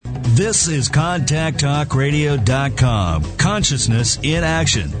This is ContactTalkRadio.com. Consciousness in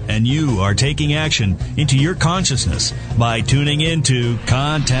action. And you are taking action into your consciousness by tuning into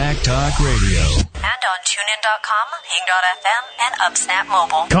Contact Talk Radio. And on TuneIn.com, Hing.fm, and UpSnap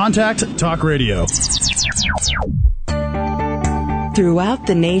Mobile. Contact Talk Radio. Throughout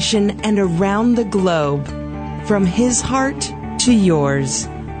the nation and around the globe, from his heart to yours,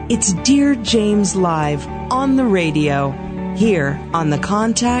 it's Dear James Live on the radio, here on the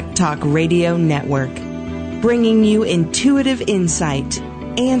Contact Talk Radio Network, bringing you intuitive insight,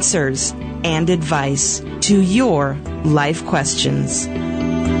 answers, and advice to your life questions.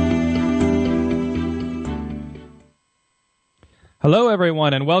 Hello,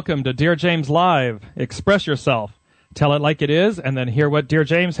 everyone, and welcome to Dear James Live. Express yourself. Tell it like it is, and then hear what Dear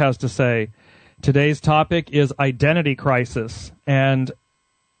James has to say. Today's topic is identity crisis. And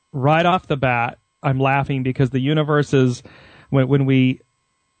right off the bat, I'm laughing because the universe is, when we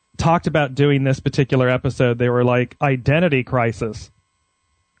talked about doing this particular episode, they were like, identity crisis.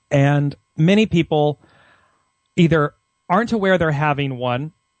 And many people either aren't aware they're having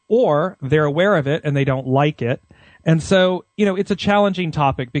one, or they're aware of it and they don't like it. And so, it's a challenging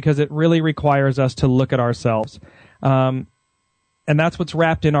topic because it really requires us to look at ourselves. And that's what's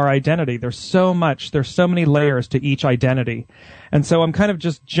wrapped in our identity. There's so many layers to each identity. And so I'm kind of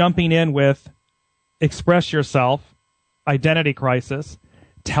just jumping in with express yourself, identity crisis,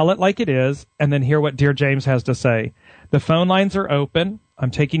 tell it like it is, and then hear what Dear James has to say. The phone lines are open. I'm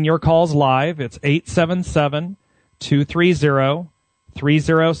taking your calls live. It's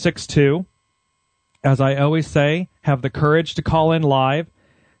 877-230-3062. As I always say, have the courage to call in live.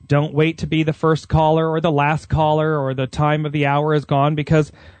 Don't wait to be the first caller or the last caller or the time of the hour is gone,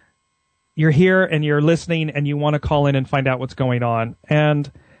 because you're here and you're listening and you want to call in and find out what's going on.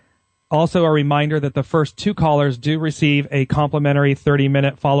 And also a reminder that the first two callers do receive a complimentary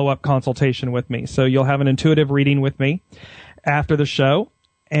 30-minute follow-up consultation with me. So you'll have an intuitive reading with me after the show.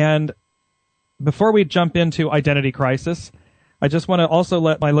 And before we jump into identity crisis, I just want to also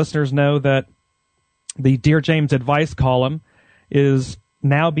let my listeners know that the Dear James advice column is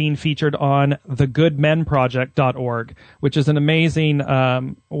now being featured on thegoodmenproject.org, which is an amazing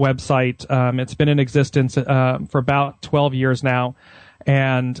website. It's been in existence for about 12 years now,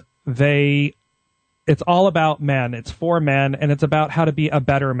 and it's all about men. It's for men, and it's about how to be a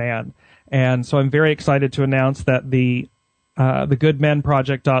better man. And so I'm very excited to announce that the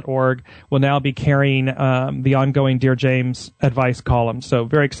goodmenproject.org will now be carrying the ongoing Dear James advice column. So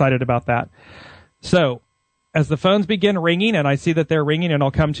very excited about that. So as the phones begin ringing, and I see that they're ringing, and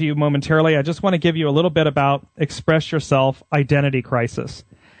I'll come to you momentarily, I just want to give you a little bit about express yourself identity crisis.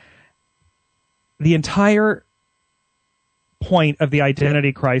 The entire point of the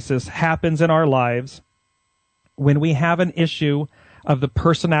identity crisis happens in our lives when we have an issue of the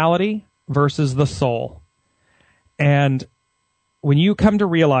personality versus the soul. And when you come to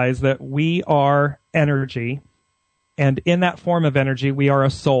realize that we are energy, and in that form of energy, we are a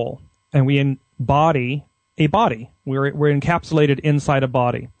soul, and we embody a body. We're encapsulated inside a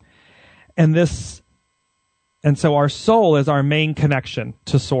body. And so our soul is our main connection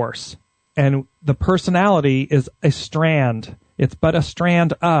to source. And the personality is a strand. It's but a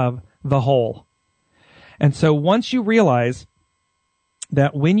strand of the whole. And so once you realize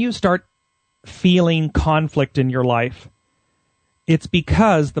that when you start feeling conflict in your life, it's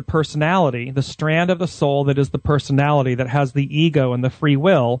because the personality, the strand of the soul that is the personality that has the ego and the free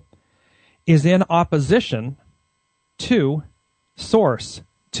will, is in opposition to source,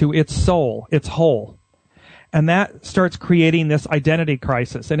 to its soul, its whole. And that starts creating this identity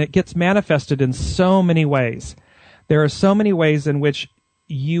crisis, and it gets manifested in so many ways. There are so many ways in which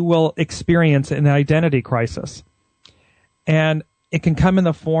you will experience an identity crisis. And it can come in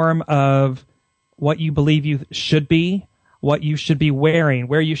the form of what you believe you should be, what you should be wearing,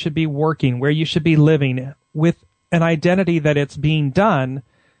 where you should be working, where you should be living, with an identity that it's being done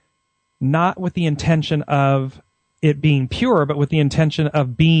not with the intention of it being pure, but with the intention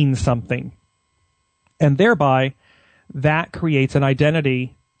of being something. And thereby, that creates an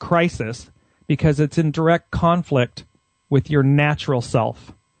identity crisis because it's in direct conflict with your natural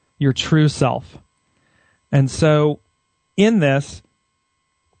self, your true self. And so, in this,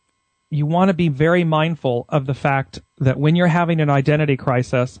 you want to be very mindful of the fact that when you're having an identity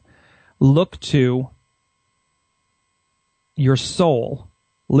crisis, look to your soul.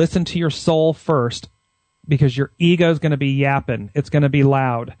 Listen to your soul first, because your ego is going to be yapping. It's going to be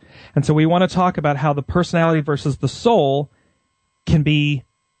loud. And so we want to talk about how the personality versus the soul can be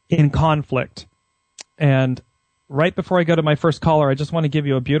in conflict. And right before I go to my first caller, I just want to give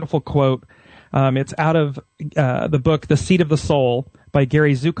you a beautiful quote It's out of the book The Seat of the Soul by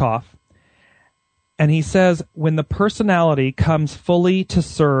Gary Zukav. And he says, when the personality comes fully to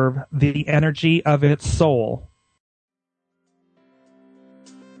serve the energy of its soul,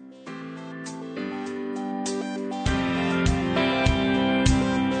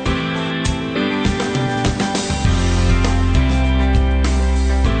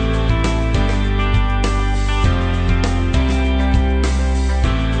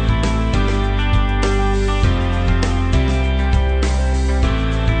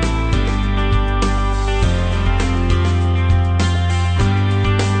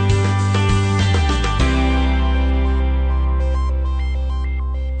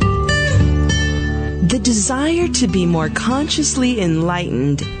 the desire to be more consciously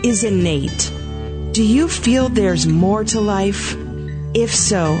enlightened is innate. Do you feel there's more to life? If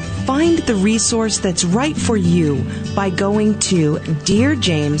so, find the resource that's right for you by going to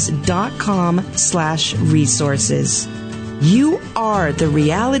dearjames.com/resources. You are the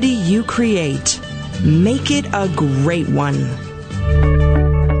reality you create. Make it a great one.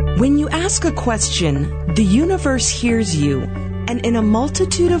 When you ask a question, the universe hears you, and in a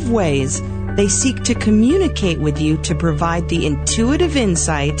multitude of ways, they seek to communicate with you to provide the intuitive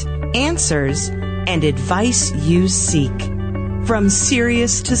insight, answers, and advice you seek. From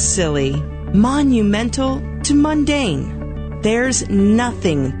serious to silly, monumental to mundane, there's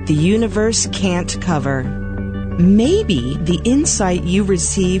nothing the universe can't cover. Maybe the insight you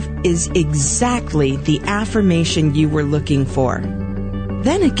receive is exactly the affirmation you were looking for.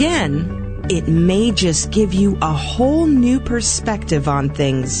 Then again, it may just give you a whole new perspective on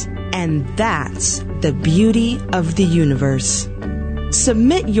things. And that's the beauty of the universe.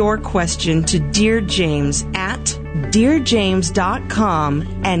 Submit your question to Dear James at dearjames.com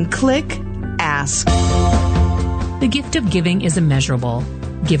and click Ask. The gift of giving is immeasurable.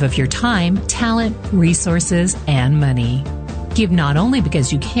 Give of your time, talent, resources, and money. Give not only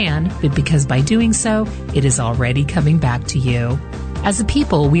because you can, but because by doing so, it is already coming back to you. As a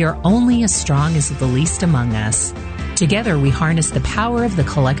people, we are only as strong as the least among us. Together, we harness the power of the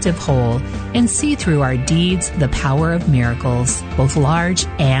collective whole and see through our deeds the power of miracles, both large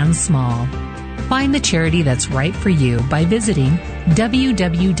and small. Find the charity that's right for you by visiting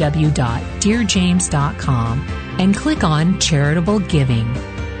www.dearjames.com and click on Charitable Giving.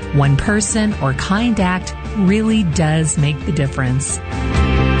 One person or kind act really does make the difference.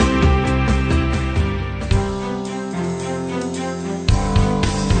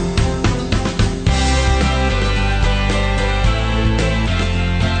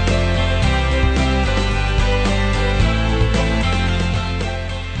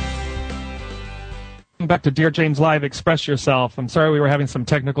 Back to Dear James Live, Express Yourself. I'm sorry we were having some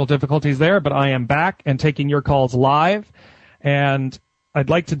technical difficulties there, but I am back and taking your calls live. And I'd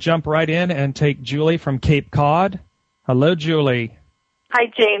like to jump right in and take Julie from Cape Cod. Hello, Julie. Hi,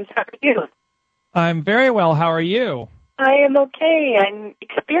 James. How are you? I'm very well. How are you? I am okay. I'm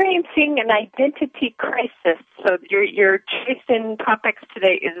experiencing an identity crisis. So your choice in topics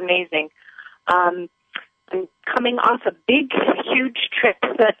today is amazing. I'm coming off a big, huge trip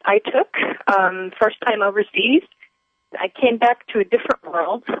that I took, first time overseas. I came back to a different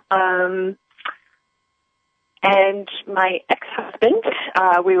world. And my ex-husband,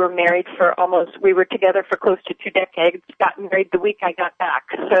 we were together for close to 2 decades, got married the week I got back.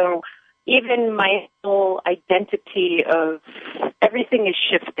 So even my whole identity of everything is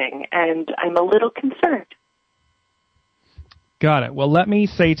shifting, and I'm a little concerned. Got it. Well, let me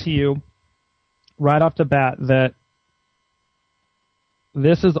say to you right off the bat that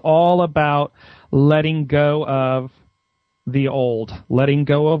this is all about letting go of the old, letting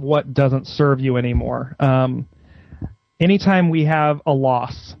go of what doesn't serve you anymore. Anytime we have a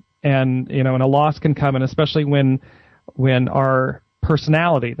loss, and a loss can come, and especially when our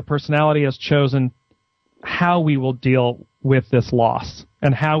personality, the personality has chosen how we will deal with this loss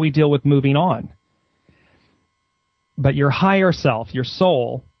and how we deal with moving on. But your higher self, your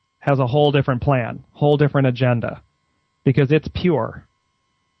soul, has a whole different plan, whole different agenda, because it's pure.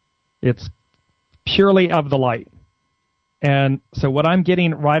 It's purely of the light. And so what I'm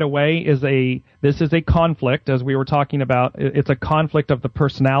getting right away is this is a conflict, as we were talking about. It's a conflict of the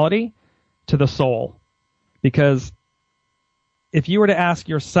personality to the soul. Because if you were to ask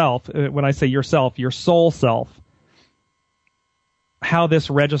yourself, when I say yourself, your soul self, how this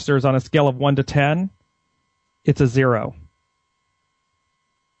registers on a scale of 1 to 10, it's a 0.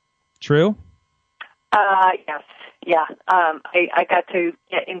 True? Yes. Yeah. I got to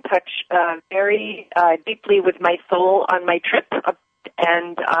get in touch very deeply with my soul on my trip,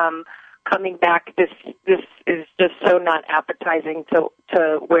 and coming back, this is just so not appetizing to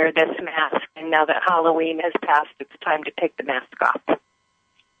wear this mask. And now that Halloween has passed, it's time to take the mask off.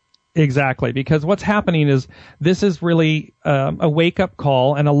 Exactly, because what's happening is this is really a wake-up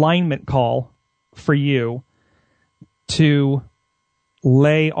call, an alignment call for you to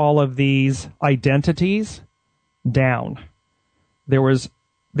lay all of these identities down. There was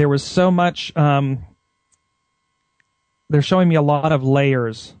so much. They're showing me a lot of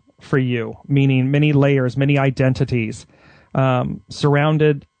layers for you, meaning many layers, many identities,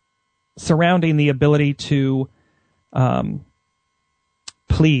 surrounding the ability to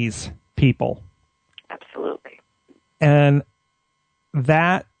please people. Absolutely. And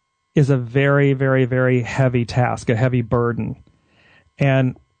that is a very, very, very heavy task, a heavy burden.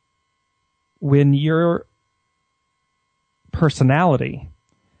 And when your personality,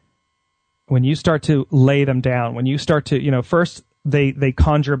 when you start to lay them down, when you start to, first they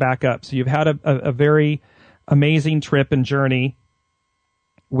conjure back up. So you've had a very amazing trip and journey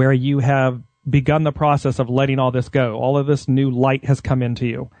where you have begun the process of letting all this go. All of this new light has come into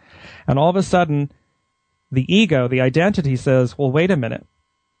you. And all of a sudden, the ego, the identity says, well, wait a minute.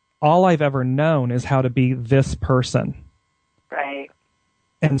 All I've ever known is how to be this person. Right.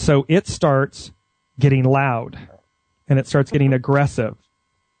 And so it starts getting loud, and it starts getting aggressive.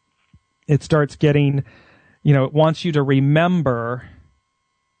 It starts getting, it wants you to remember,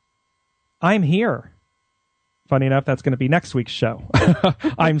 I'm here. Funny enough, that's going to be next week's show.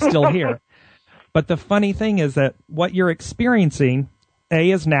 I'm still here. But the funny thing is that what you're experiencing,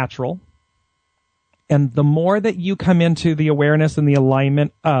 is natural. And the more that you come into the awareness and the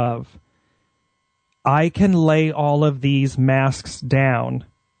alignment of, I can lay all of these masks down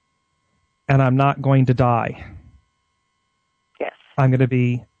and I'm not going to die. Yes. I'm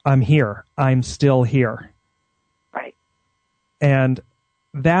here. I'm still here. Right. And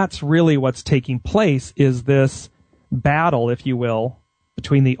that's really what's taking place, is this battle, if you will,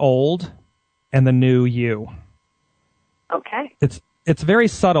 between the old and the new you. Okay. It's very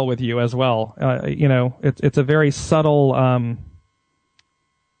subtle with you as well. It's a very subtle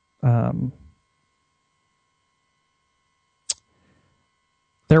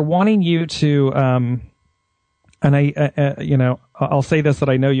they're wanting you to and I'll say this, that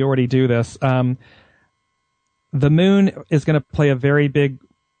I know you already do this. The moon is going to play a very big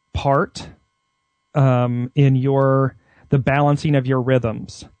part in the balancing of your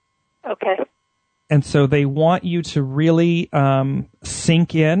rhythms. Okay. And so they want you to really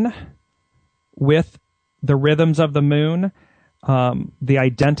sink in with the rhythms of the moon, the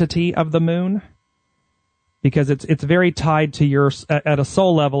identity of the moon, because it's very tied to at a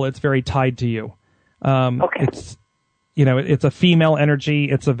soul level, it's very tied to you. Okay. It's a female energy.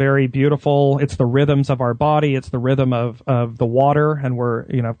 It's a very beautiful, it's the rhythms of our body. It's the rhythm of the water. And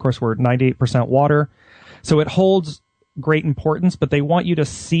of course, we're 98% water. So it holds great importance, but they want you to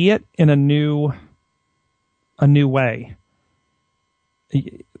see it in a new way.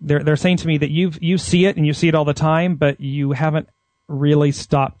 They're saying to me that you see it, and you see it all the time, but you haven't really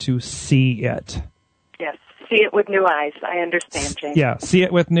stopped to see it. Yes, see it with new eyes. I understand, James. Yeah, see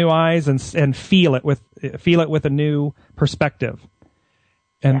it with new eyes and feel it with a new perspective,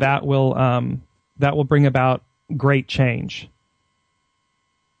 and that will bring about great change.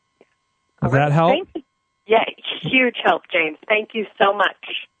 Does that help? Thank you. Yeah, huge help, James. Thank you so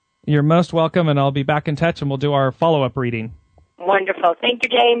much. You're most welcome, and I'll be back in touch, and we'll do our follow-up reading. Wonderful. Thank you,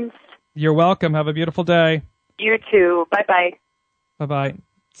 James. You're welcome. Have a beautiful day. You too. Bye-bye. Bye-bye.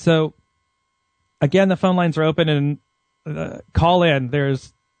 So, again, the phone lines are open, and call in.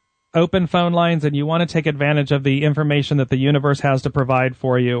 There's open phone lines, and you want to take advantage of the information that the universe has to provide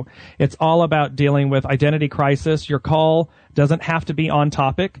for you. It's all about dealing with identity crisis. Your call doesn't have to be on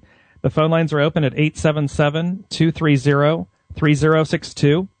topic. The phone lines are open at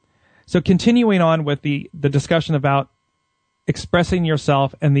 877-230-3062. So continuing on with the discussion about expressing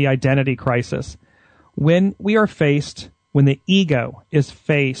yourself and the identity crisis. When the ego is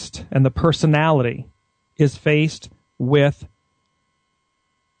faced and the personality is faced with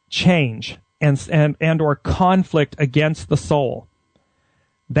change and or conflict against the soul,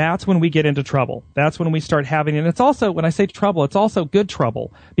 that's when we get into trouble. That's when we start having, and it's also, when I say trouble, it's also good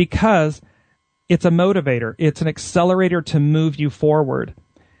trouble, because it's a motivator. It's an accelerator to move you forward.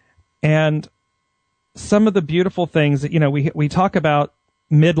 And some of the beautiful things that, we talk about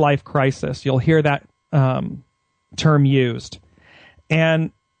midlife crisis. You'll hear that term used.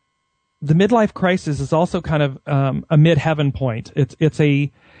 And the midlife crisis is also kind of a mid-heaven point. It's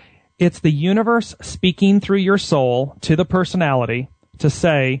the universe speaking through your soul to the personality to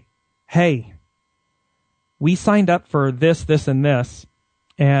say, hey, we signed up for this, this, and this,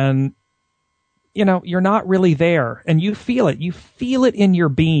 and you're not really there, and you feel it. You feel it in your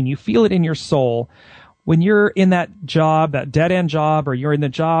being. You feel it in your soul. When you're in that job, that dead-end job, or you're in the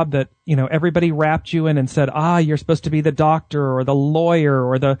job that, everybody wrapped you in and said, you're supposed to be the doctor or the lawyer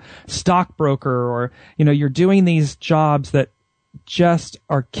or the stockbroker, or, you're doing these jobs that just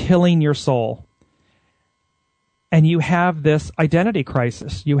are killing your soul. And you have this identity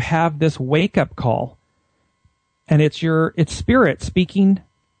crisis. You have this wake-up call. And it's spirit speaking,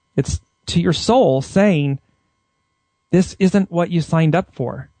 it's to your soul saying, this isn't what you signed up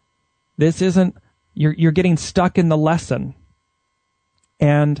for. This isn't, you're getting stuck in the lesson.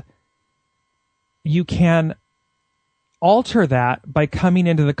 And you can alter that by coming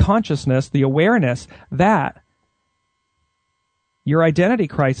into the consciousness, the awareness that your identity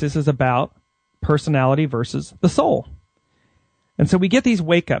crisis is about personality versus the soul. And so we get these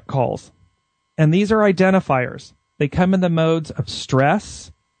wake-up calls. And these are identifiers. They come in the modes of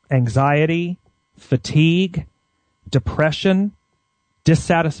stress, anxiety, fatigue, depression,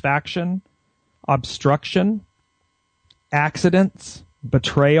 dissatisfaction, obstruction, accidents,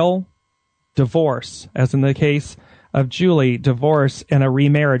 betrayal, divorce, as in the case of Julie, divorce and a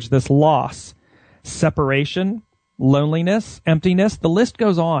remarriage, this loss, separation, loneliness, emptiness, the list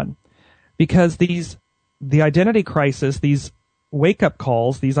goes on. Because the identity crisis, these wake-up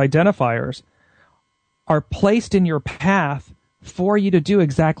calls, these identifiers, are placed in your path for you to do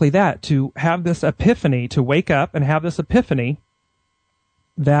exactly that, to have this epiphany, to wake up and have this epiphany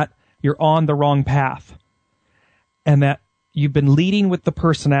that you're on the wrong path and that you've been leading with the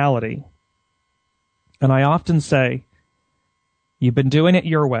personality. And I often say, you've been doing it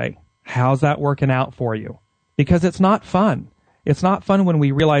your way. How's that working out for you? Because it's not fun. It's not fun when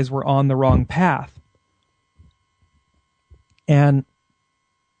we realize we're on the wrong path. And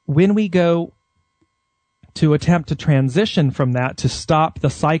when we go to attempt to transition from that, to stop the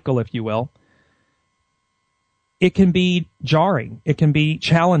cycle, if you will, it can be jarring. It can be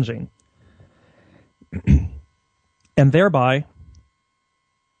challenging. And thereby,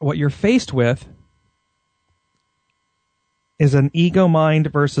 what you're faced with is an ego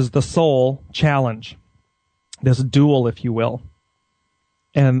mind versus the soul challenge. This duel, if you will.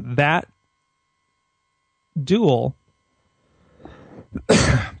 And that duel,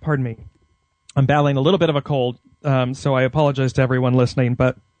 pardon me, I'm battling a little bit of a cold, so I apologize to everyone listening,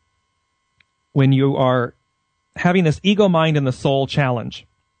 but when you are having this ego mind and the soul challenge,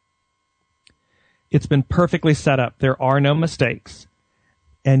 it's been perfectly set up. There are no mistakes.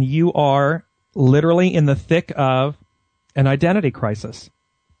 And you are literally in the thick of an identity crisis.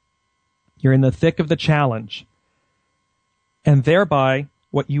 You're in the thick of the challenge. And thereby,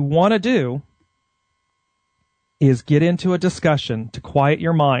 what you want to do is get into a discussion to quiet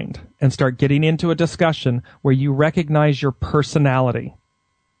your mind and start getting into a discussion where you recognize your personality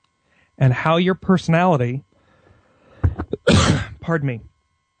and how your personality, pardon me,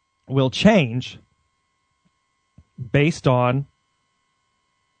 will change based on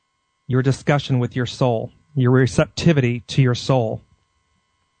your discussion with your soul, your receptivity to your soul.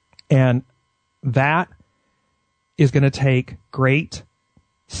 And that is going to take great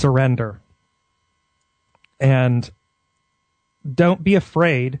surrender. And don't be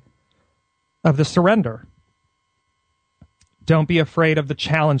afraid of the surrender. Don't be afraid of the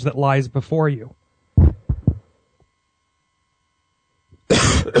challenge that lies before you.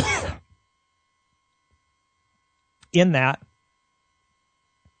 In that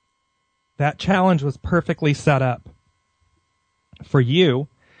challenge was perfectly set up for you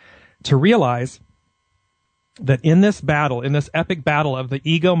to realize that in this battle, in this epic battle of the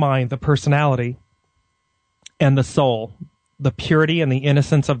ego mind, the personality, and the soul, the purity and the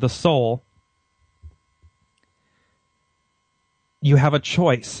innocence of the soul, you have a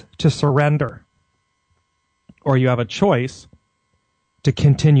choice to surrender, or you have a choice to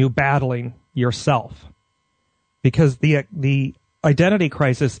continue battling yourself. Because the identity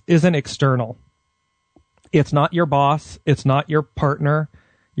crisis isn't external. It's not your boss. It's not your partner,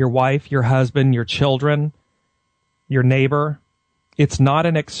 your wife, your husband, your children, your neighbor. It's not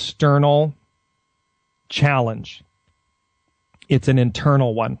an external challenge. It's an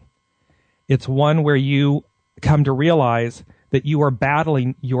internal one. It's one where you come to realize that you are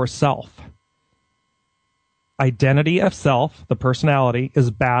battling yourself. Identity of self, the personality,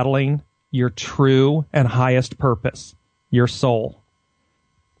 is battling your true and highest purpose, your soul.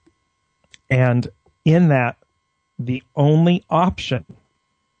 And in that, the only option,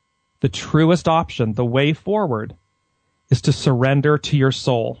 the truest option, the way forward, is to surrender to your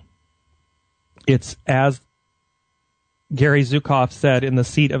soul. It's as Gary Zukav said in The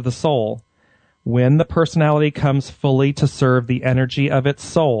Seat of the Soul, when the personality comes fully to serve the energy of its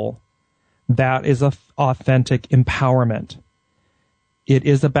soul, That is authentic empowerment. It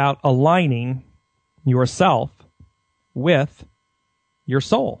is about aligning yourself with your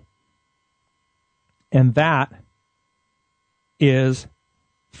soul. And that is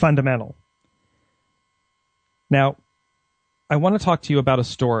fundamental. Now, I want to talk to you about a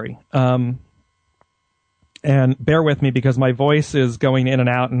story. And bear with me because my voice is going in and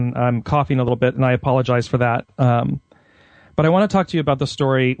out and I'm coughing a little bit, and I apologize for that. But I want to talk to you about the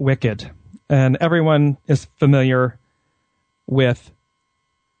story Wicked. And everyone is familiar with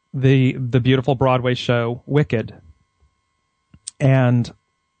the beautiful Broadway show Wicked. And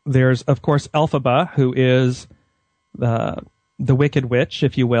there's, of course, Elphaba, who is the Wicked Witch,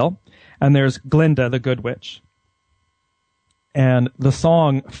 if you will. And there's Glinda, the Good Witch. And the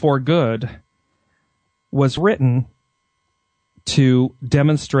song For Good was written to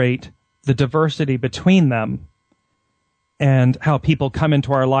demonstrate the diversity between them and how people come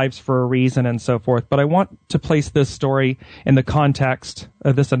into our lives for a reason and so forth. But I want to place this story in the context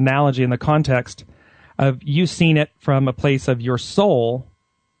of this analogy, in the context of you seeing it from a place of your soul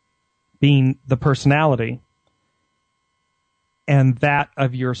being the personality, and that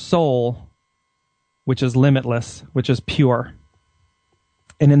of your soul, which is limitless, which is pure.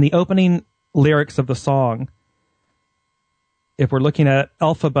 And in the opening lyrics of the song, if we're looking at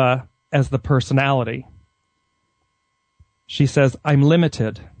Elphaba as the personality, she says, I'm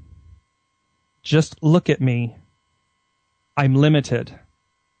limited. Just look at me. I'm limited.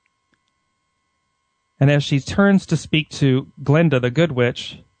 And as she turns to speak to Glinda, the Good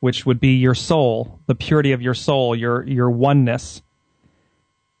Witch, which would be your soul, the purity of your soul, your oneness,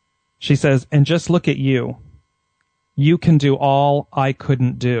 she says, and just look at you. You can do all I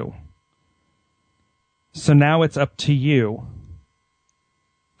couldn't do. So now it's up to you.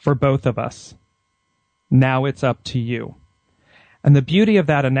 For both of us. Now it's up to you. And the beauty of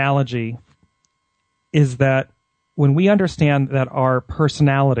that analogy is that when we understand that our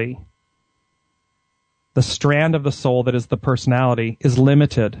personality, the strand of the soul that is the personality, is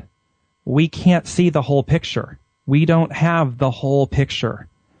limited, we can't see the whole picture. We don't have the whole picture.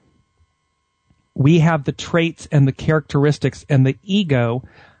 We have the traits and the characteristics and the ego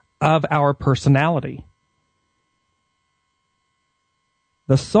of our personality.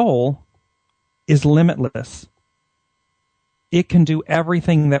 The soul is limitless. It can do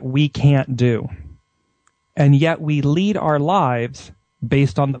everything that we can't do. And yet we lead our lives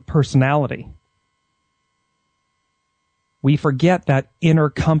based on the personality. We forget that inner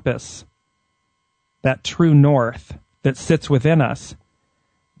compass, that true north that sits within us,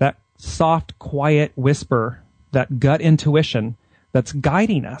 that soft, quiet whisper, that gut intuition that's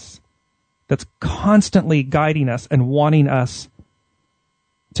guiding us, that's constantly guiding us and wanting us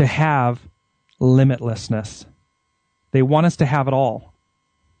to have limitlessness. They want us to have it all.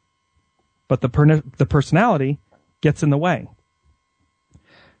 But the personality gets in the way.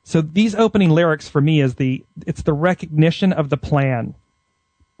 So these opening lyrics for me is it's the recognition of the plan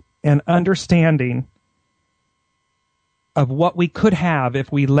and understanding of what we could have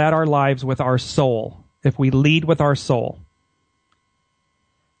if we led our lives with our soul, if we lead with our soul.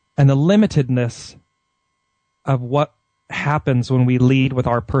 And the limitedness of what happens when we lead with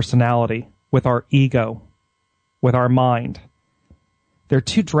our personality, with our ego, with our mind. They're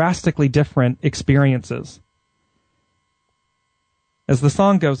two drastically different experiences. As the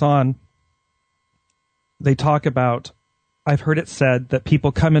song goes on, they talk about, I've heard it said that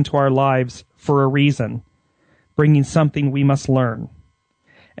people come into our lives for a reason, bringing something we must learn.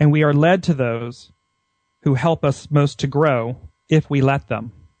 And we are led to those who help us most to grow if we let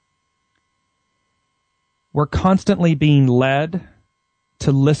them. We're constantly being led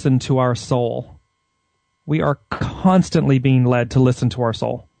to listen to our soul. We are constantly being led to listen to our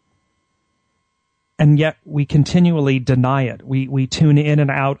soul. And yet we continually deny it. We tune in and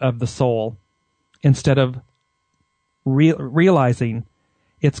out of the soul instead of realizing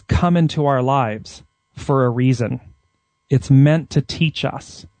it's come into our lives for a reason. It's meant to teach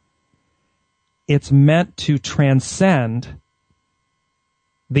us. It's meant to transcend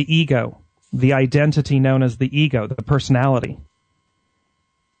the ego, the identity known as the ego, the personality.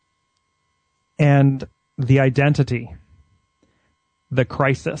 And the identity, the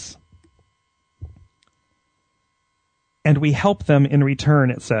crisis. And we help them in return,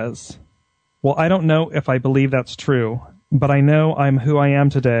 it says. Well, I don't know if I believe that's true, but I know I'm who I am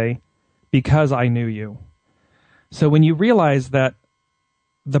today because I knew you. So when you realize that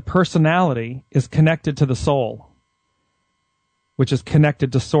the personality is connected to the soul, which is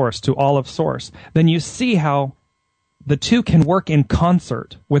connected to source, to all of source, then you see how the two can work in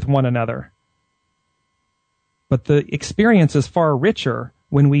concert with one another. But the experience is far richer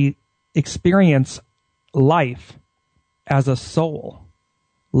when we experience life as a soul,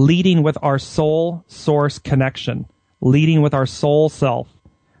 leading with our soul source connection, leading with our soul self,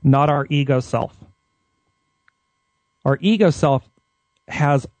 not our ego self. Our ego self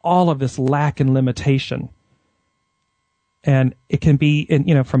has all of this lack and limitation. And it can be,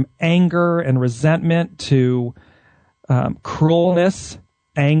 from anger and resentment to cruelness,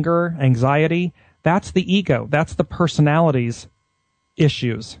 anger, anxiety. That's the ego. That's the personality's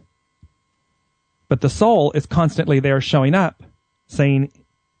issues. But the soul is constantly there showing up, saying,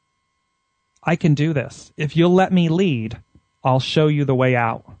 I can do this. If you'll let me lead, I'll show you the way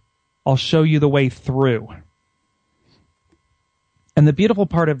out. I'll show you the way through. And the beautiful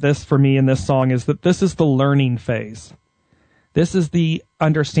part of this for me in this song is that this is the learning phase. This is the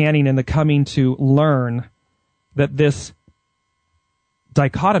understanding and the coming to learn that this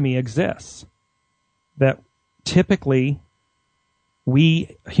dichotomy exists. That typically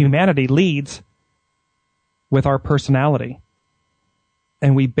humanity leads with our personality.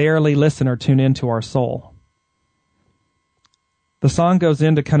 And we barely listen or tune into our soul. The song goes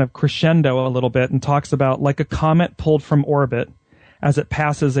into kind of crescendo a little bit and talks about like a comet pulled from orbit as it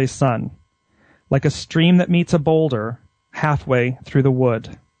passes a sun, like a stream that meets a boulder halfway through the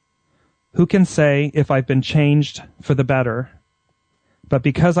wood. Who can say if I've been changed for the better? But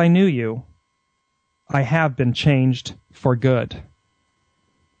because I knew you, I have been changed for good.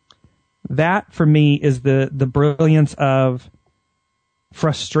 That, for me, is the brilliance of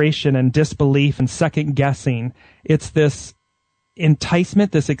frustration and disbelief and second guessing. It's this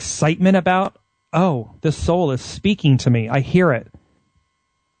enticement, this excitement about, oh, this soul is speaking to me. I hear it.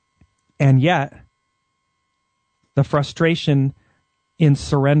 And yet, the frustration in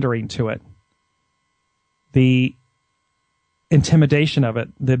surrendering to it, the intimidation of it,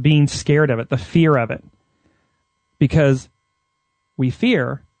 the being scared of it, the fear of it, because we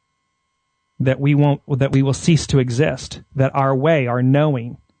fear that we will cease to exist, that our way, our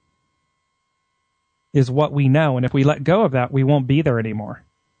knowing, is what we know, and if we let go of that, we won't be there anymore.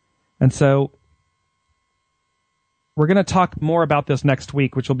 And so we're going to talk more about this next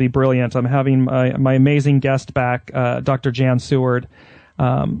week, which will be brilliant. I'm having my amazing guest back, Dr. Jan Seward,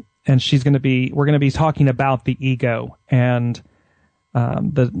 and we're going to be talking about the ego. And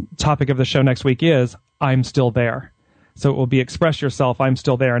the topic of the show next week is I'm Still There. So it will be Express Yourself, I'm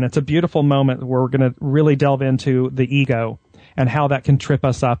Still There. And it's a beautiful moment where we're going to really delve into the ego and how that can trip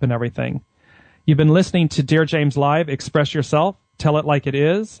us up and everything. You've been listening to Dear James Live, Express Yourself, Tell It Like It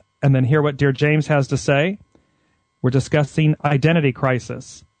Is, and then hear what Dear James has to say. We're discussing identity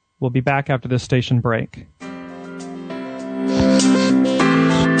crisis. We'll be back after this station break.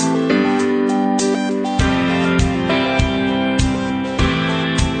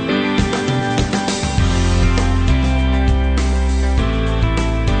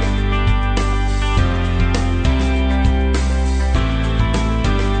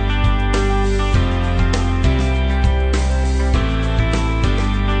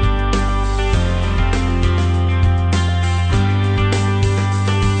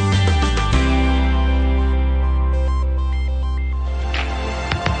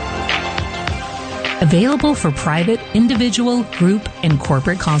 Available for private, individual, group, and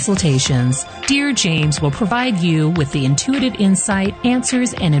corporate consultations, Dear James will provide you with the intuitive insight,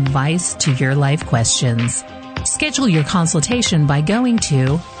 answers, and advice to your life questions. Schedule your consultation by going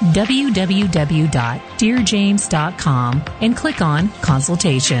to www.dearjames.com and click on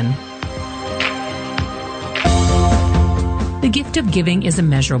Consultation. The gift of giving is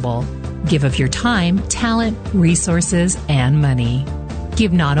immeasurable. Give of your time, talent, resources, and money.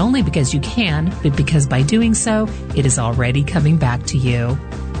 Give not only because you can, but because by doing so, it is already coming back to you.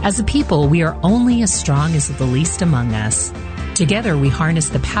 As a people, we are only as strong as the least among us. Together, we harness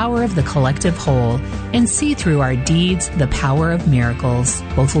the power of the collective whole and see through our deeds the power of miracles,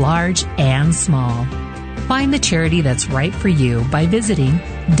 both large and small. Find the charity that's right for you by visiting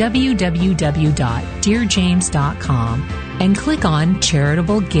www.dearjames.com and click on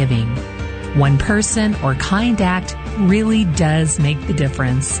Charitable Giving. One person or kind act really does make the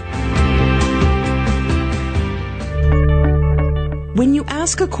difference. When you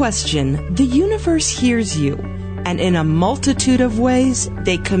ask a question, the universe hears you, and in a multitude of ways,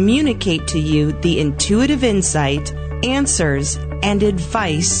 they communicate to you the intuitive insight, answers, and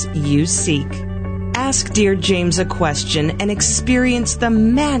advice you seek. Ask Dear James a question and experience the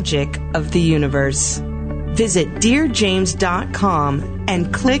magic of the universe. Visit DearJames.com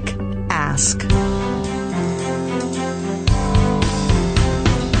and click Ask.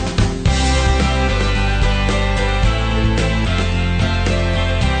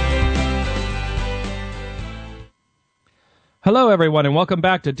 Hello, everyone, and welcome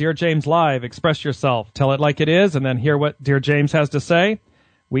back to Dear James Live. Express yourself, tell it like it is, and then hear what Dear James has to say.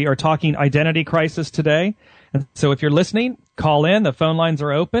 We are talking identity crisis today. And so if you're listening, call in. The phone lines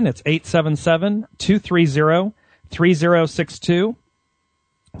are open. It's 877-230-3062.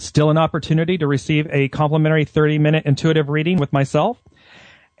 Still an opportunity to receive a complimentary 30-minute intuitive reading with myself.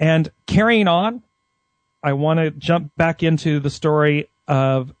 And carrying on, I want to jump back into the story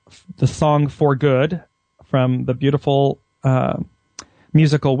of the song For Good from the beautiful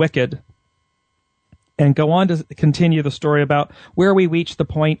musical Wicked, and go on to continue the story about where we reach the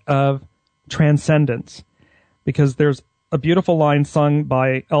point of transcendence. Because there's a beautiful line sung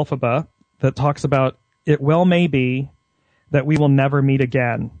by Elphaba that talks about, it well may be that we will never meet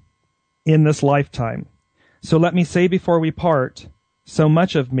again in this lifetime. So let me say before we part, so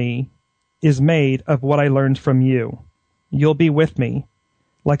much of me is made of what I learned from you. You'll be with me,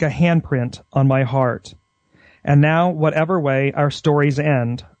 like a handprint on my heart. And now, whatever way our stories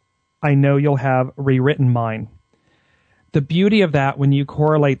end, I know you'll have rewritten mine. The beauty of that, when you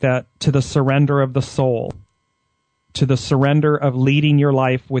correlate that to the surrender of the soul, to the surrender of leading your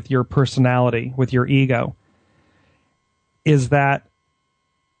life with your personality, with your ego, is that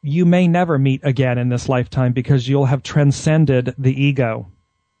you may never meet again in this lifetime because you'll have transcended the ego.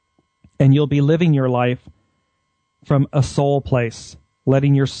 And you'll be living your life from a soul place,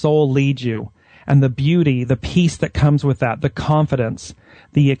 letting your soul lead you. And the beauty, the peace that comes with that, the confidence,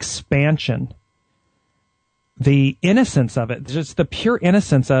 the expansion, the innocence of it, just the pure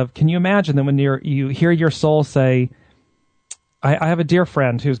innocence of, can you imagine that when you hear your soul say, I have a dear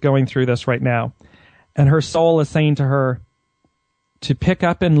friend who's going through this right now, and her soul is saying to her to pick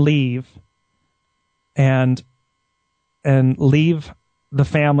up and leave and leave the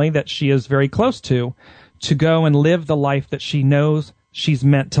family that she is very close to go and live the life that she knows she's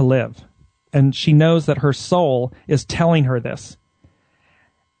meant to live. And she knows that her soul is telling her this.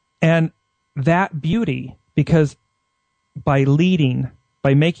 And that beauty, because by leading,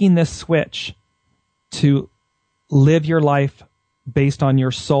 by making this switch to live your life based on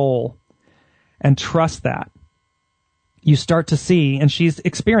your soul and trust that, you start to see, and she's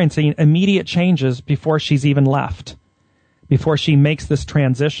experiencing immediate changes before she's even left, before she makes this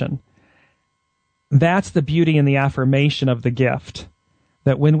transition. That's the beauty and the affirmation of the gift.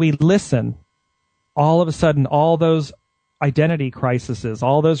 That when we listen, all of a sudden, all those identity crises,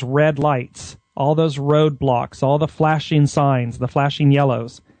 all those red lights, all those roadblocks, all the flashing signs, the flashing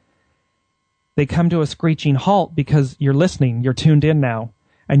yellows, they come to a screeching halt because you're listening, you're tuned in now,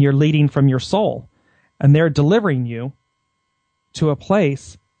 and you're leading from your soul. And they're delivering you to a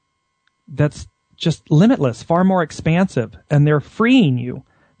place that's just limitless, far more expansive, and they're freeing you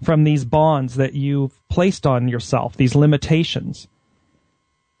from these bonds that you've placed on yourself, these limitations.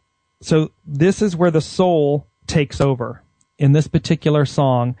 So this is where the soul takes over. In this particular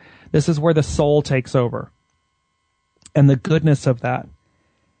song, this is where the soul takes over. And the goodness of that.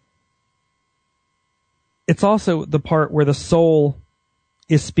 It's also the part where the soul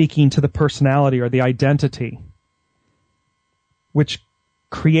is speaking to the personality or the identity, which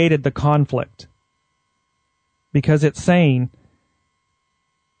created the conflict. Because it's saying,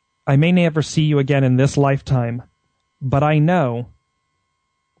 I may never see you again in this lifetime, but I know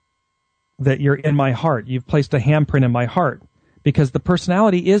that you're in my heart. You've placed a handprint in my heart, because the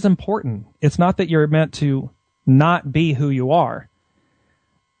personality is important. It's not that you're meant to not be who you are.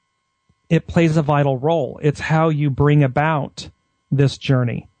 It plays a vital role. It's how you bring about this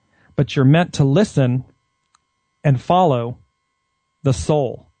journey. But you're meant to listen and follow the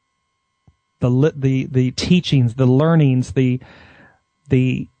soul, the teachings, the learnings, the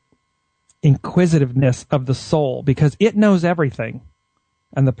inquisitiveness of the soul, because it knows everything.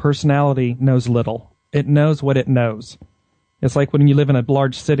 And the personality knows little. It knows what it knows. It's like when you live in a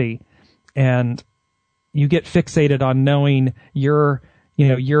large city and you get fixated on knowing your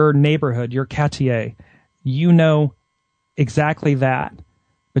neighborhood, your quartier. You know exactly that,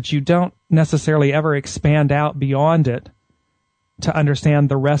 but you don't necessarily ever expand out beyond it to understand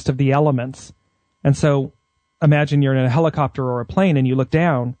the rest of the elements. And so imagine you're in a helicopter or a plane and you look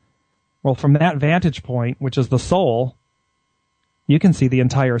down. Well, from that vantage point, which is the soul, you can see the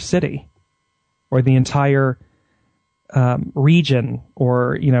entire city or the entire region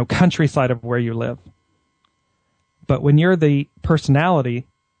or, countryside of where you live. But when you're the personality,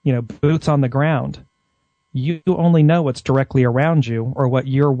 boots on the ground, you only know what's directly around you or what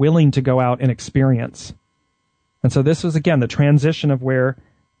you're willing to go out and experience. And so this was, again, the transition of where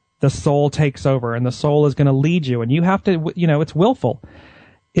the soul takes over, and the soul is going to lead you. And you have to, it's willful.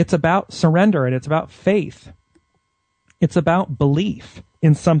 It's about surrender, and it's about faith. It's about belief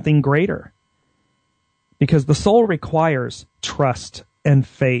in something greater. Because the soul requires trust and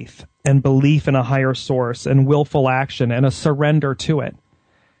faith and belief in a higher source and willful action and a surrender to it.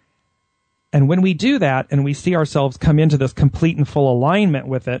 And when we do that and we see ourselves come into this complete and full alignment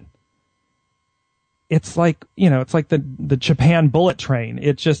with it, it's like, it's like the Japan bullet train.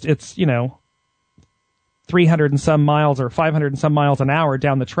 It's 300 and some miles or 500 and some miles an hour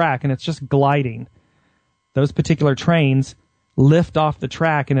down the track, and it's just gliding. Those particular trains lift off the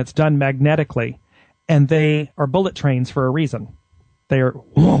track, and it's done magnetically. And they are bullet trains for a reason. They are,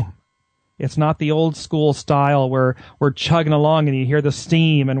 whoom. It's not the old school style where we're chugging along and you hear the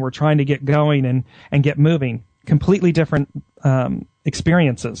steam and we're trying to get going and get moving. Completely different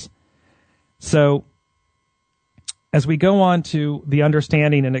experiences. So as we go on to the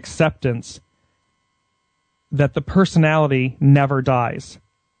understanding and acceptance that the personality never dies,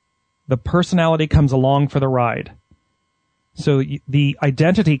 the personality comes along for the ride. So the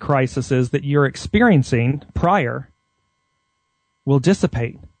identity crises that you're experiencing prior will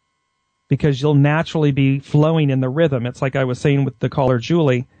dissipate because you'll naturally be flowing in the rhythm. It's like I was saying with the caller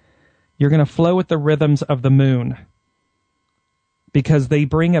Julie, you're going to flow with the rhythms of the moon because they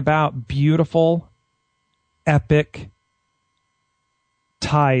bring about beautiful, epic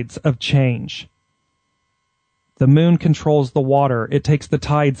tides of change. The moon controls the water. It takes the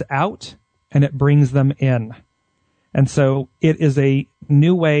tides out and it brings them in. And so it is a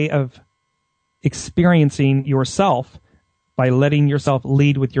new way of experiencing yourself by letting yourself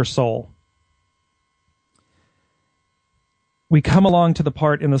lead with your soul. We come along to the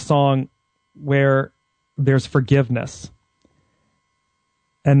part in the song where there's forgiveness.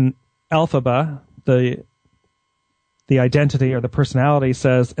 And Elphaba, the identity or the personality,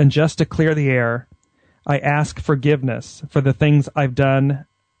 says, "And just to clear the air, I ask forgiveness for the things I've done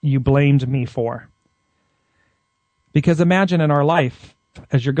you blamed me for." Because imagine in our life,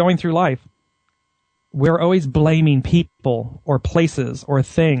 as you're going through life, we're always blaming people or places or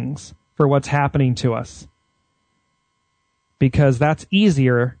things for what's happening to us. Because that's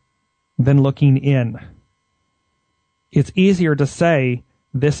easier than looking in. It's easier to say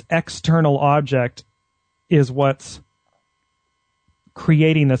this external object is what's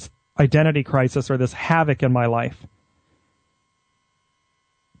creating this identity crisis or this havoc in my life.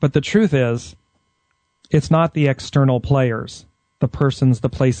 But the truth is, it's not the external players, the persons, the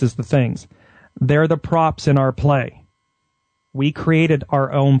places, the things. They're the props in our play. We created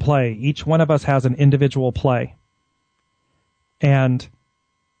our own play. Each one of us has an individual play. And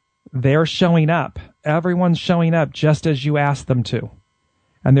they're showing up. Everyone's showing up just as you asked them to.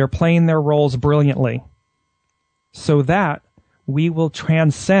 And they're playing their roles brilliantly. So that we will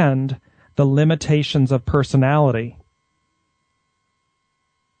transcend the limitations of personality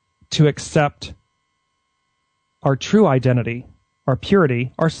to accept our true identity, our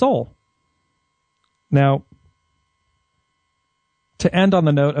purity, our soul. Now, to end on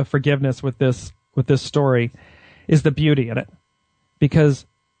the note of forgiveness with this story is the beauty in it. Because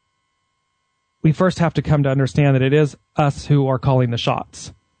we first have to come to understand that it is us who are calling the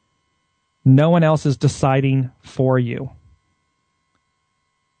shots. No one else is deciding for you.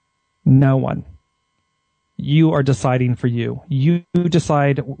 No one. You are deciding for you. You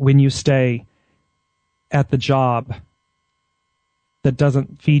decide when you stay at the job that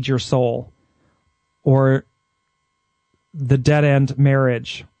doesn't feed your soul, or the dead-end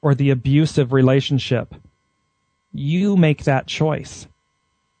marriage, or the abusive relationship. You make that choice.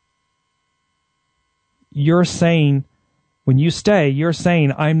 You're saying, when you stay, you're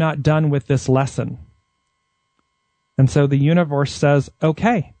saying, I'm not done with this lesson. And so the universe says,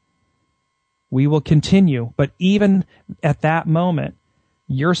 okay, we will continue. But even at that moment,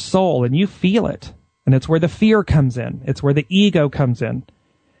 your soul, and you feel it, and it's where the fear comes in. It's where the ego comes in.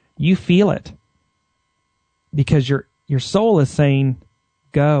 You feel it. Because your soul is saying,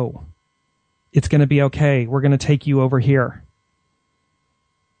 go. It's going to be okay. We're going to take you over here.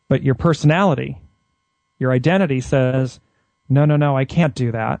 But your personality, your identity says, no, I can't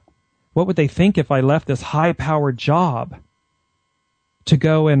do that. What would they think if I left this high-powered job to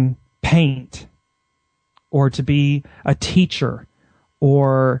go and paint, or to be a teacher,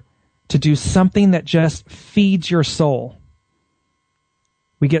 or to do something that just feeds your soul?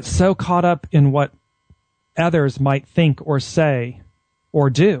 We get so caught up in what others might think or say or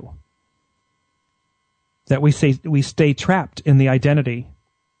do that we stay trapped in the identity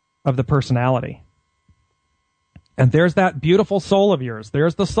of the personality. And there's that beautiful soul of yours.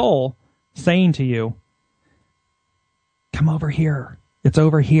 There's the soul saying to you, come over here. It's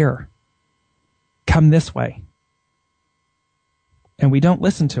over here. Come this way. And we don't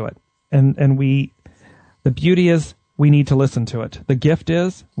listen to it. And the beauty is we need to listen to it. The gift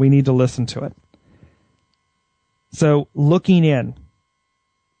is we need to listen to it. So looking in.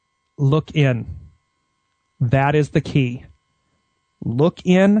 Look in. That is the key. Look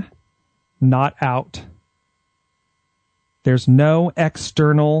in, not out. There's no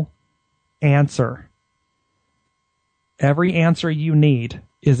external answer. Every answer you need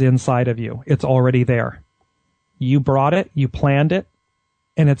is inside of you. It's already there. You brought it, you planned it,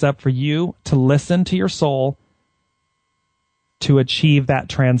 and it's up for you to listen to your soul to achieve that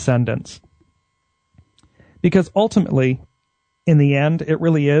transcendence. Because ultimately, in the end, it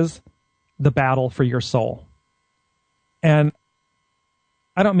really is the battle for your soul. And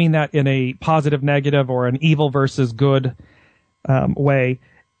I don't mean that in a positive, negative, or an evil versus good way.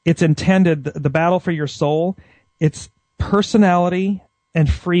 It's intended, the battle for your soul, it's personality and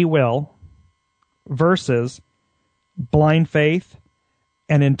free will versus blind faith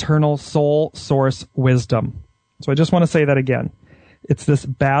and internal soul source wisdom. So I just want to say that again. It's this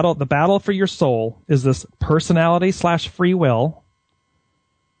battle, the battle for your soul is this personality / free will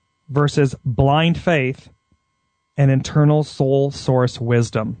versus blind faith and internal soul source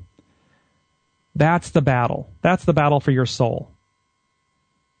wisdom. That's the battle. That's the battle for your soul.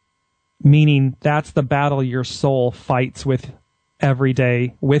 Meaning that's the battle your soul fights with every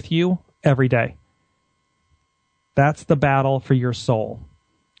day, with you every day. That's the battle for your soul.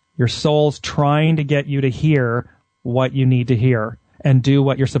 Your soul's trying to get you to hear what you need to hear and do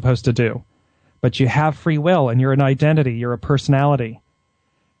what you're supposed to do. But you have free will and you're an identity, you're a personality.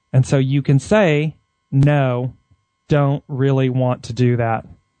 And so you can say, no, don't really want to do that.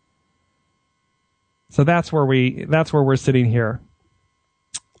 So that's where we're sitting here.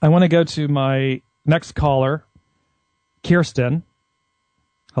 I want to go to my next caller, Kirsten.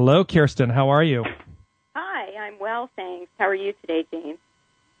 Hello, Kirsten. How are you? Hi, I'm well, thanks. How are you today, James?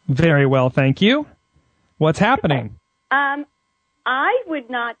 Very well, thank you. What's happening? I would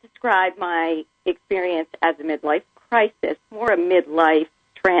not describe my experience as a midlife crisis, more a midlife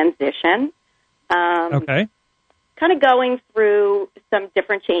transition. Okay. Kind of going through some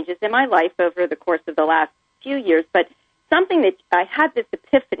different changes in my life over the course of the last few years, but something that I had this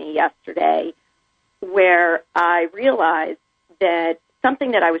epiphany yesterday where I realized that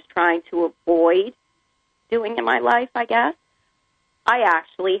something that I was trying to avoid doing in my life, I guess, I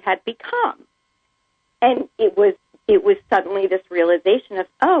actually had become. And it was suddenly this realization of,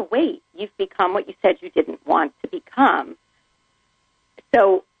 oh, wait, you've become what you said you didn't want to become.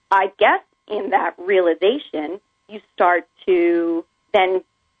 So I guess in that realization, you start to then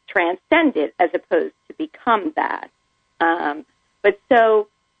transcend it as opposed to become that. But so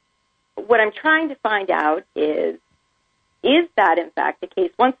what I'm trying to find out is that in fact the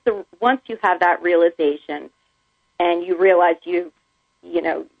case? Once you have that realization and you realize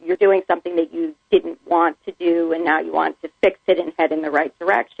you're doing something that you didn't want to do and now you want to fix it and head in the right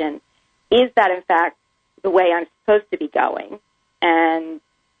direction, is that in fact the way I'm supposed to be going? And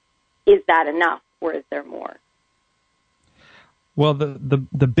is that enough or is there more? Well,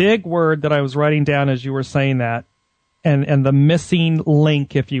 the big word that I was writing down as you were saying that, and the missing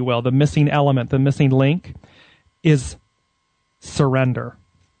link, if you will, the missing element, the missing link is surrender.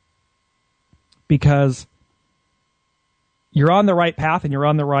 Because you're on the right path and you're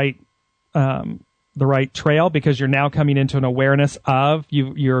on the right trail because you're now coming into an awareness of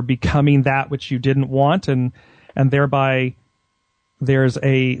you're becoming that which you didn't want, and thereby there's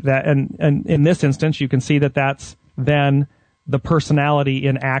and in this instance you can see that that's then the personality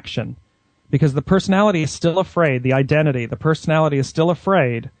in action, because the personality is still afraid, the identity, the personality is still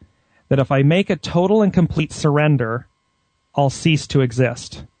afraid that if I make a total and complete surrender, I'll cease to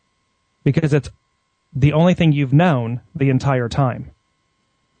exist, because it's the only thing you've known the entire time.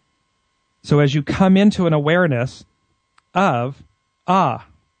 So as you come into an awareness of,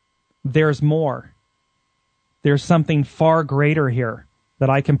 there's more. There's something far greater here that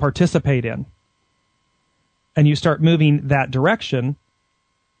I can participate in. And you start moving that direction,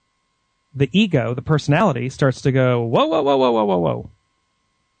 the ego, the personality, starts to go, whoa, whoa, whoa, whoa, whoa, whoa, whoa.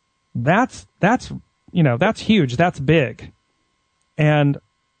 That's huge. That's big. And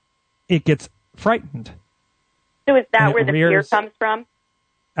it gets frightened. So is that where the fear comes from?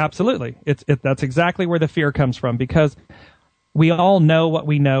 Absolutely. That's exactly where the fear comes from, because we all know what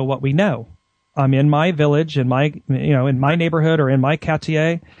we know. I'm in my village, in my neighborhood or in my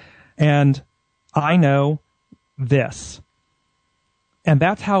quartier, and I know this. And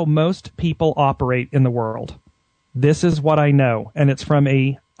that's how most people operate in the world. This is what I know, and it's from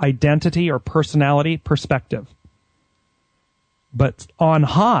a identity or personality perspective. But on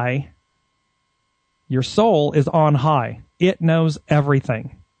high, your soul is on high. It knows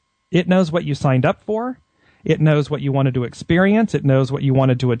everything. It knows what you signed up for. It knows what you wanted to experience. It knows what you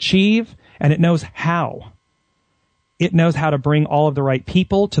wanted to achieve. And it knows how. It knows how to bring all of the right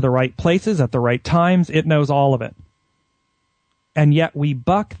people to the right places at the right times. It knows all of it. And yet we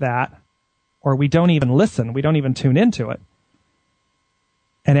buck that, or we don't even listen. We don't even tune into it.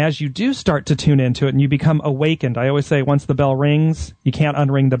 And as you do start to tune into it and you become awakened, I always say once the bell rings, you can't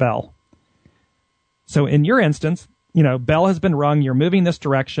unring the bell. So in your instance, bell has been rung, you're moving this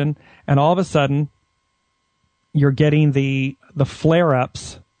direction, and all of a sudden you're getting the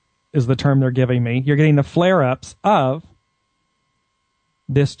flare-ups, is the term they're giving me. You're getting the flare-ups of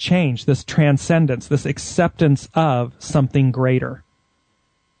this change, this transcendence, this acceptance of something greater.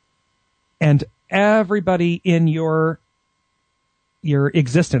 And everybody in your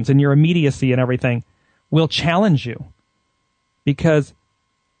existence, in your immediacy and everything, will challenge you because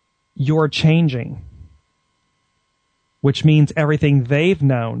you're changing, which means everything they've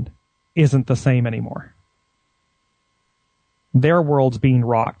known isn't the same anymore. Their world's being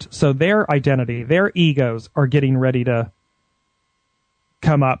rocked. So their identity, their egos are getting ready to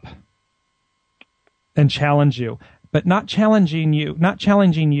come up and challenge you, but not challenging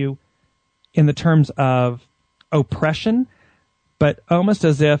you in the terms of oppression, but almost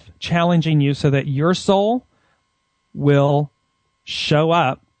as if challenging you so that your soul will show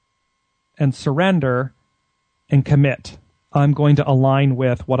up and surrender and commit. I'm going to align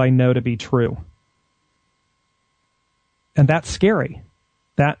with what I know to be true. And that's scary.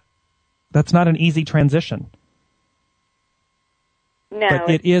 That's not an easy transition. No. But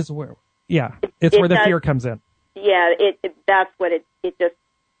it is where, it's where the fear comes in. Yeah, that's what it just,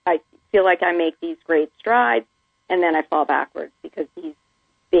 I feel like I make these great strides, and then I fall backwards because these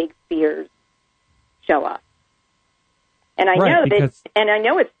big fears show up. And I know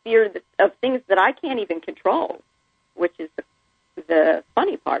it's fear of things that I can't even control, which is the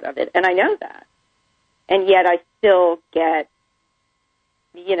funny part of it. And I know that. And yet I still get,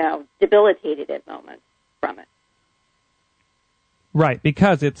 debilitated at moments from it. Right,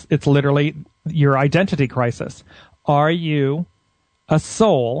 because it's literally your identity crisis. Are you a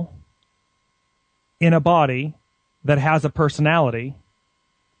soul in a body that has a personality,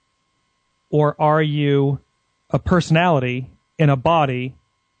 or are you a personality in a body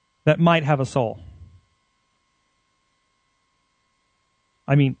that might have a soul?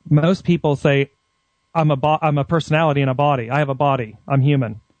 I mean, most people say, I'm a personality in a body. I have a body. I'm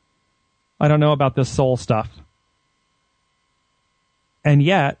human. I don't know about this soul stuff. And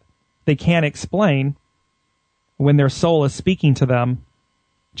yet, they can't explain when their soul is speaking to them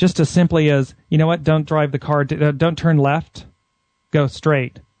just as simply as, you know what, don't drive the car, don't turn left, go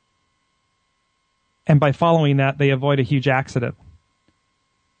straight. And by following that, they avoid a huge accident.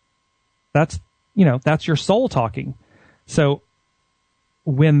 That's your soul talking. So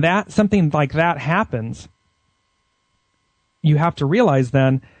when something like that happens, you have to realize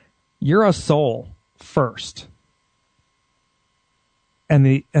then you're a soul first. And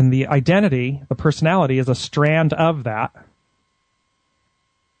the identity, the personality, is a strand of that.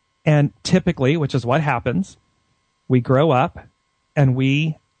 And typically, which is what happens, we grow up and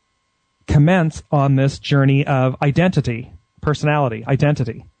we commence on this journey of identity, personality,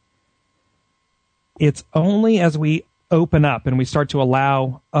 identity. It's only as we open up and we start to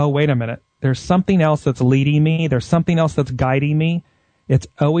allow, oh, wait a minute, there's something else that's leading me, there's something else that's guiding me. It's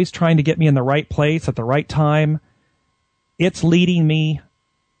always trying to get me in the right place at the right time. It's leading me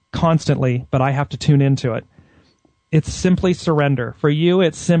constantly, but I have to tune into it. It's simply surrender. For you,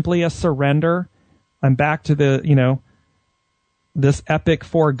 it's simply a surrender. I'm back to this epic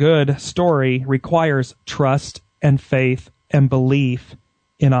for good story requires trust and faith and belief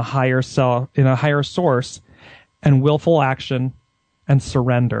in a higher self, in a higher source, and willful action and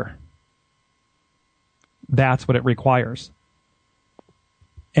surrender. That's what it requires.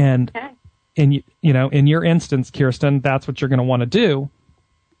 And in your instance, Kirsten, that's what you're going to want to do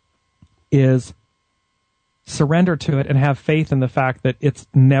is surrender to it and have faith in the fact that it's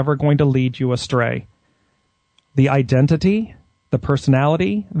never going to lead you astray. The identity, the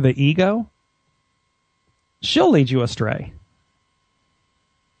personality, the ego, she'll lead you astray.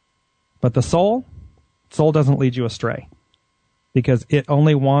 But the soul doesn't lead you astray because it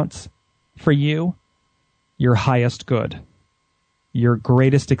only wants for you your highest good, your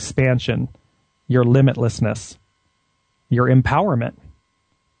greatest expansion, your limitlessness, your empowerment.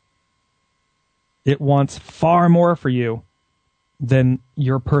 It wants far more for you than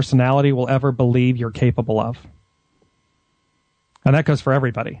your personality will ever believe you're capable of. And that goes for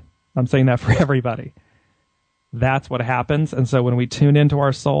everybody. I'm saying that for everybody. That's what happens. And so when we tune into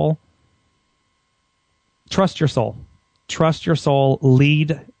our soul, trust your soul. Trust your soul.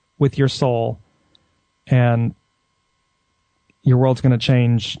 Lead with your soul. And your world's going to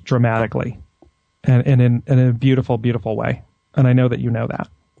change dramatically. and in a beautiful, beautiful way. And I know that you know that.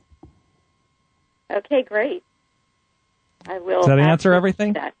 Okay, great. I will. Does that answer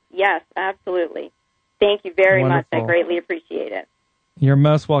everything? That. Yes, absolutely. Thank you very much. I greatly appreciate it. You're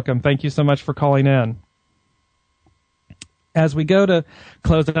most welcome. Thank you so much for calling in. As we go to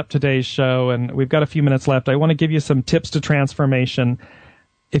close up today's show, and we've got a few minutes left, I want to give you some tips to transformation.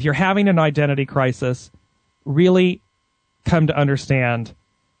 If you're having an identity crisis, really come to understand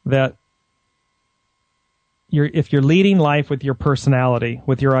that if you're leading life with your personality,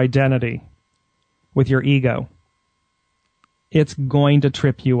 with your identity, with your ego, it's going to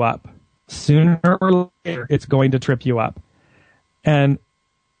trip you up. Sooner or later, it's going to trip you up. And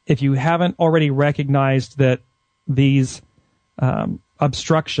if you haven't already recognized that these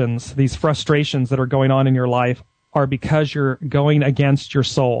obstructions, these frustrations that are going on in your life are because you're going against your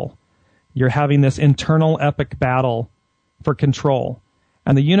soul. You're having this internal epic battle for control.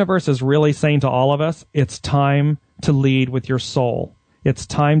 And the universe is really saying to all of us, it's time to lead with your soul. It's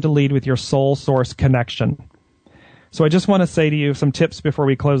time to lead with your soul source connection. So I just want to say to you some tips before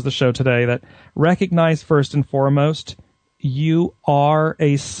we close the show today, that recognize first and foremost, you are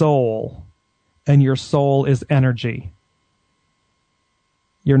a soul, and your soul is energy.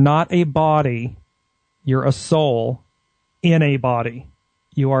 You're not a body. You're a soul in a body.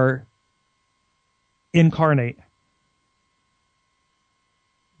 You are incarnate.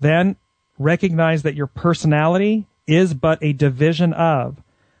 Then recognize that your personality is but a division of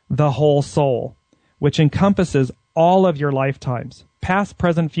the whole soul, which encompasses all of your lifetimes, past,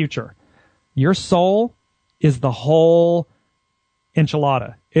 present, future. Your soul is the whole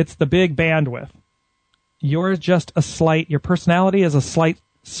enchilada. It's the big bandwidth. You're just your personality is a slight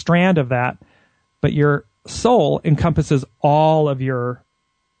strand of that, but your soul encompasses all of your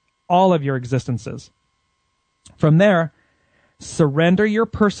existences. From there, surrender your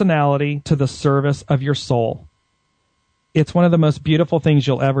personality to the service of your soul. It's one of the most beautiful things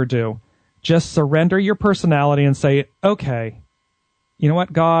you'll ever do. Just surrender your personality and say, okay, you know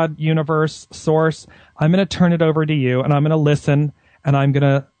what, God, universe, source, I'm going to turn it over to you, and I'm going to listen, and I'm going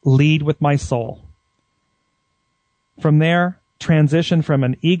to lead with my soul. From there, transition from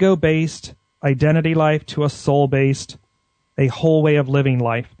an ego-based identity life to a soul-based, a whole way of living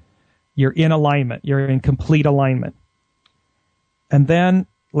life. You're in alignment. You're in complete alignment. And then,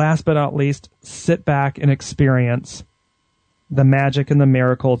 last but not least, sit back and experience the magic and the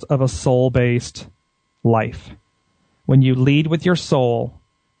miracles of a soul-based life. When you lead with your soul,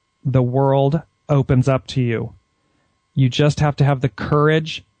 the world opens up to you. You just have to have the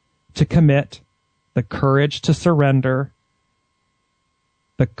courage to commit, the courage to surrender,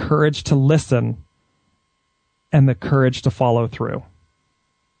 the courage to listen, and the courage to follow through.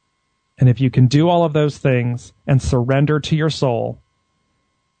 And if you can do all of those things and surrender to your soul,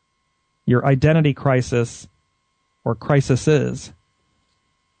 your identity crisis or crises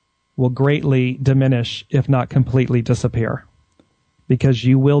will greatly diminish, if not completely disappear, because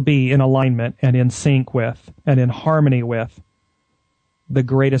you will be in alignment and in sync with and in harmony with the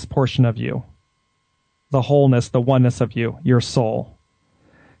greatest portion of you, the wholeness, the oneness of you, your soul.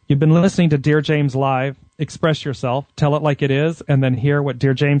 You've been listening to Dear James Live. Express yourself, tell it like it is, and then hear what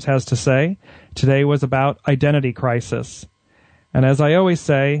Dear James has to say. Today was about identity crisis. And as I always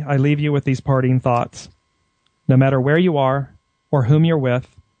say, I leave you with these parting thoughts. No matter where you are, or whom you're with,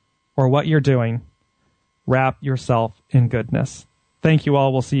 or what you're doing, wrap yourself in goodness. Thank you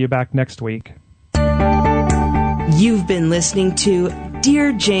all. We'll see you back next week. You've been listening to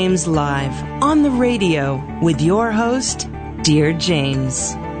Dear James Live on the radio with your host, Dear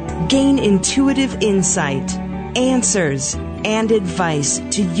James. Gain intuitive insight, answers, and advice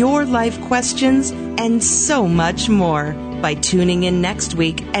to your life questions and so much more by tuning in next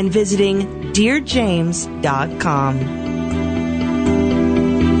week and visiting DearJames.com.